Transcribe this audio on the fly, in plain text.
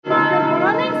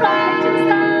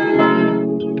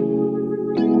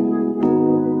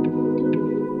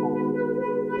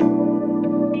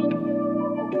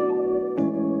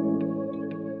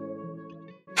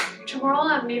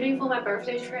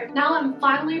birthday trip. Now I'm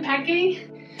finally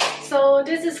packing. So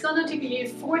this is going to be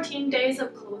 14 days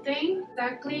of clothing.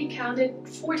 Exactly counted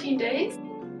 14 days.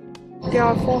 There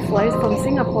are 4 flights from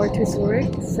Singapore to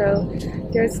Zurich, so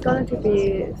there's going to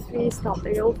be 3 stop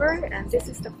layover, and this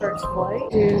is the first flight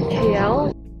to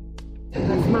KL.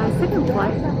 It's my second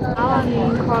flight. Now I'm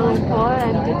in Kuala Lumpur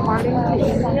and departing to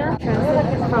India,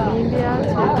 transit from India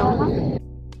to Doha.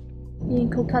 In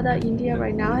Kolkata, India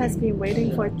right now has been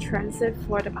waiting for transit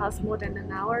for the past more than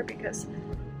an hour because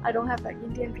I don't have an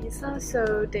Indian visa,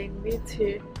 so they need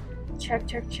to check,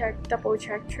 double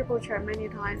check, triple check many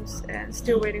times, and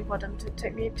still waiting for them to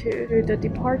take me to the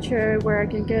departure where I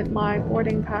can get my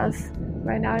boarding pass.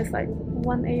 Right now it's like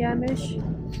 1 a.m.-ish,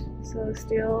 so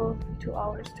still 2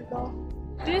 hours to go.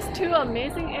 These 2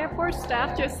 amazing airport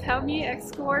staff just helped me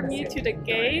escort me to the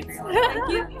gate.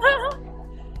 Thank you.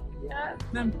 Yeah.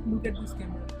 Ma'am, look at this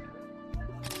camera.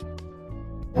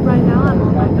 Right now I'm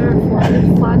on my 3rd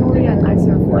flight, finally a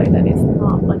nicer flight that is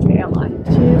not much airline.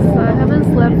 Jeez, I haven't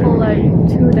slept for like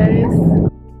 2 days.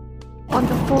 On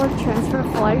the 4th transfer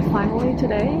flight finally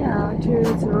today to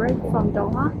Zurich from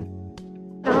Doha.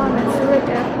 Now I'm at Zurich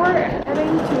airport,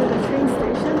 heading to the train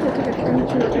station to take a train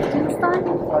to Liechtenstein.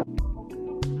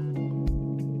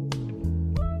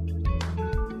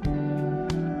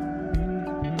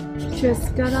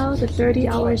 Just got out the 30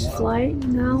 hours flight.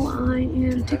 Now I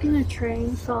am taking a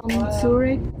train from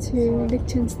Zurich to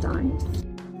Liechtenstein.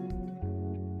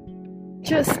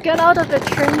 Just got out of the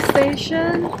train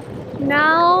station.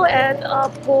 Now at a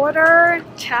border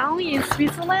town in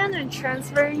Switzerland and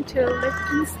transferring to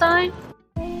Liechtenstein.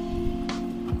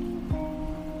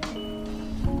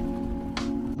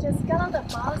 Just got on the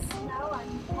bus. Now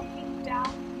I'm walking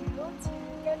downhill to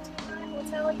get to my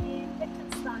hotel in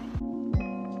Liechtenstein.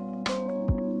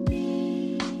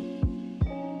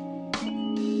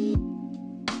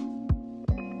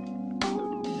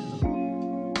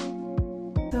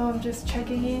 So I'm just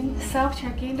checking in,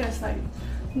 self-checking. There's like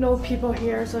no people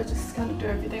here, so I just kind of do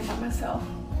everything by myself.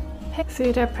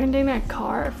 See, they're printing a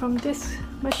card from this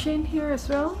machine here as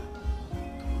well.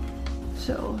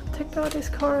 So take out this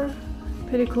card.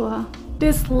 Pretty cool, huh?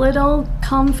 This little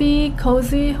comfy,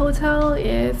 cozy hotel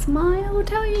is my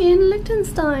hotel in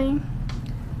Liechtenstein.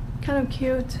 Kind of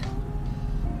cute.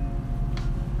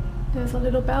 There's a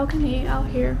little balcony out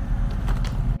here.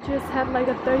 Just had like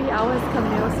a 30 hours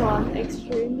commute, so I'm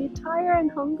extremely tired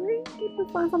and hungry. Need to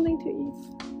find something to eat.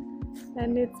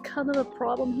 And it's kind of a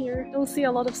problem here. Don't see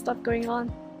a lot of stuff going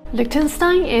on.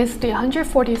 Liechtenstein is the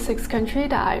 146th country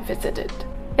that I visited.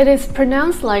 It is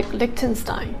pronounced like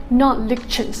Liechtenstein, not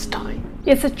Liechtenstein.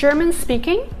 It's a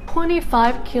German-speaking,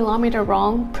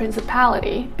 25-kilometer-long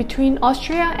principality between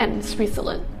Austria and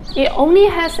Switzerland. It only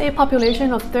has a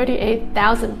population of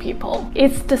 38,000 people.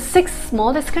 It's the 6th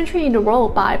smallest country in the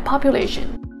world by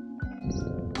population.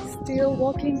 Still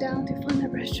walking down to find a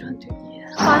restaurant to eat.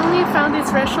 Finally found this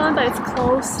restaurant, but it's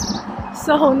closed.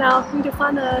 So now I need to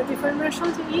find a different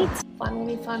restaurant to eat.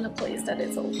 Finally found a place that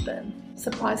is open.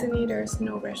 Surprisingly, there's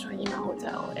no restaurant in our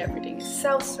hotel. Everything is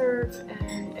self-serve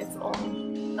and it's all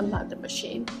unlike the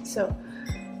machine. So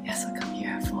yes, I come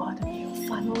here for the meal.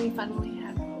 Finally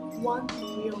have one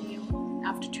real meal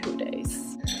after 2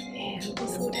 days. And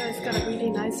this hotel has got a really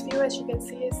nice view. As you can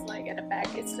see, it's like at the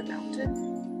back, it's the mountain.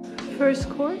 First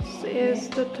course is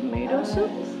the tomato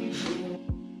soup.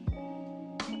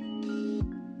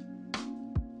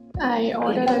 I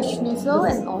ordered a schnitzel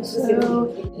and also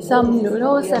some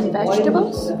noodles and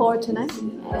vegetables for tonight.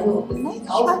 And let's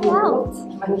try it out.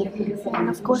 And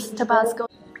of course, Tabasco.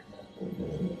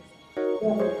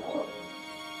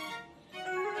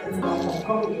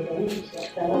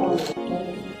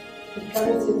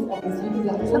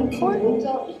 Some corn.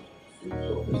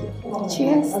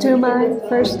 Cheers to my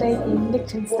first day in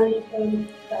Liechtenstein.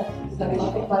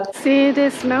 See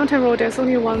this mountain road, there's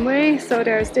only one way, so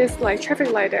there's this like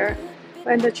traffic light there.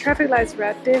 When the traffic light's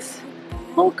red, this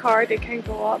whole car, they can't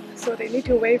go up, so they need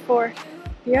to wait for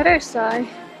the other side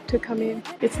to come in.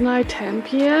 It's 9:10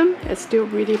 p.m. It's still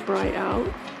really bright out.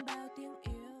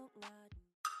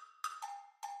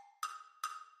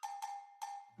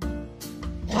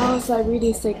 I was like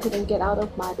really sick, couldn't get out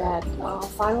of my bed.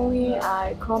 Finally,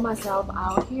 I crawled myself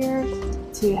out here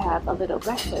to have a little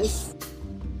breakfast.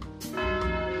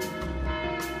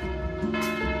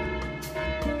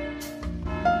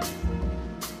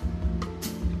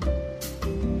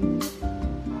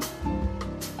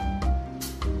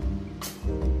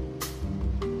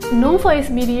 Known for its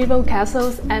medieval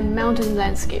castles and mountain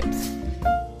landscapes.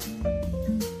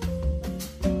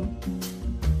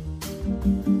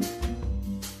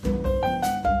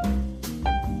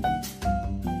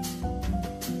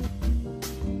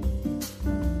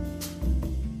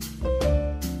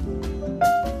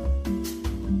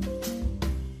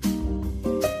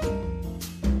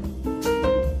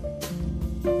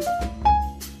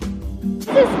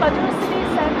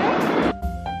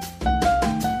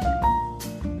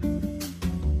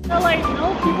 So like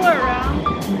no people around.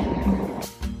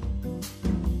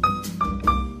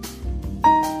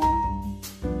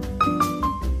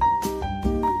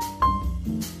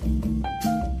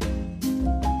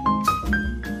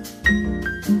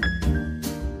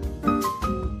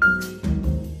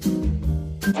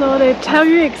 So they tell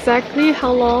you exactly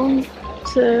how long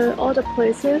to all the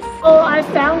places. So I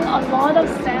found a lot of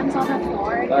stamps on the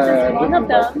floor. This is one of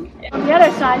them. On the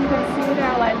other side you can see there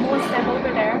are like more stamps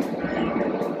over there.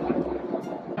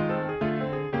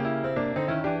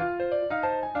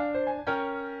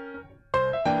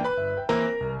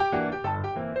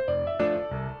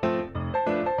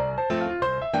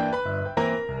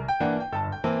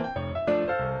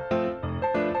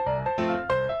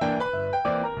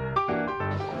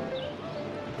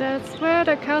 That's where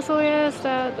the castle is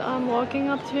that I'm walking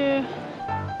up to.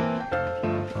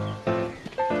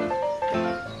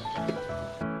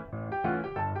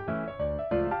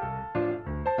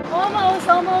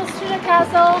 Almost to the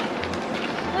castle.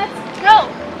 Let's go!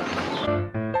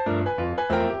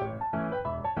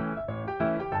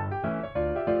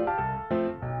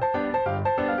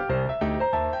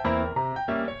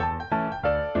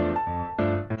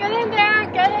 Get in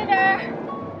there!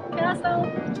 Castle!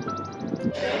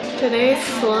 Today's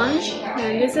lunch,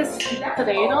 and this is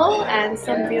potato and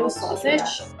some veal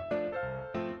sausage.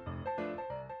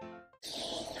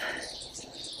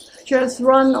 Just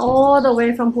run all the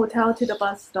way from hotel to the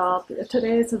bus stop.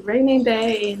 Today is a raining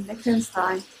day in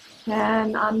Liechtenstein,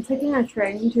 and I'm taking a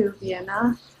train to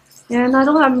Vienna. And I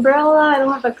don't have umbrella, I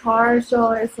don't have a car,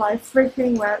 so it's like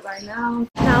freaking wet right now.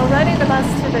 Now riding the bus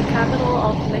to the capital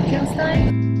of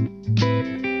Liechtenstein.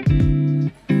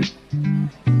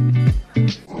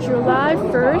 July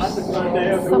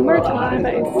 1st, summertime,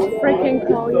 but it's freaking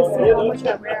cold. You see how much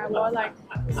I wear. I wore like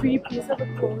 3 pieces of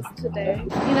clothes today.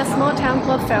 In a small town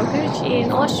called Felkirch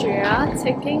in Austria,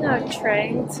 taking a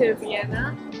train to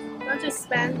Vienna. I'm going to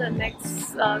spend the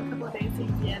next couple of days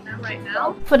in Vienna right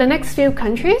now. For the next few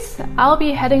countries, I'll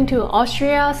be heading to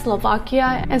Austria,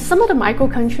 Slovakia, and some of the micro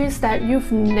countries that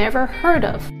you've never heard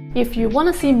of. If you want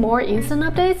to see more instant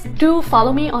updates, do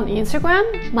follow me on Instagram.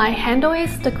 My handle is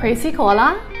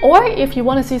thecrazykoala. Or if you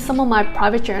want to see some of my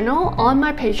private journal on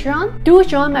my Patreon, do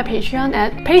join my Patreon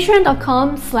at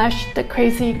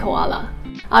patreon.com/thecrazykoala.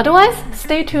 Otherwise,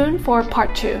 stay tuned for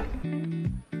part 2.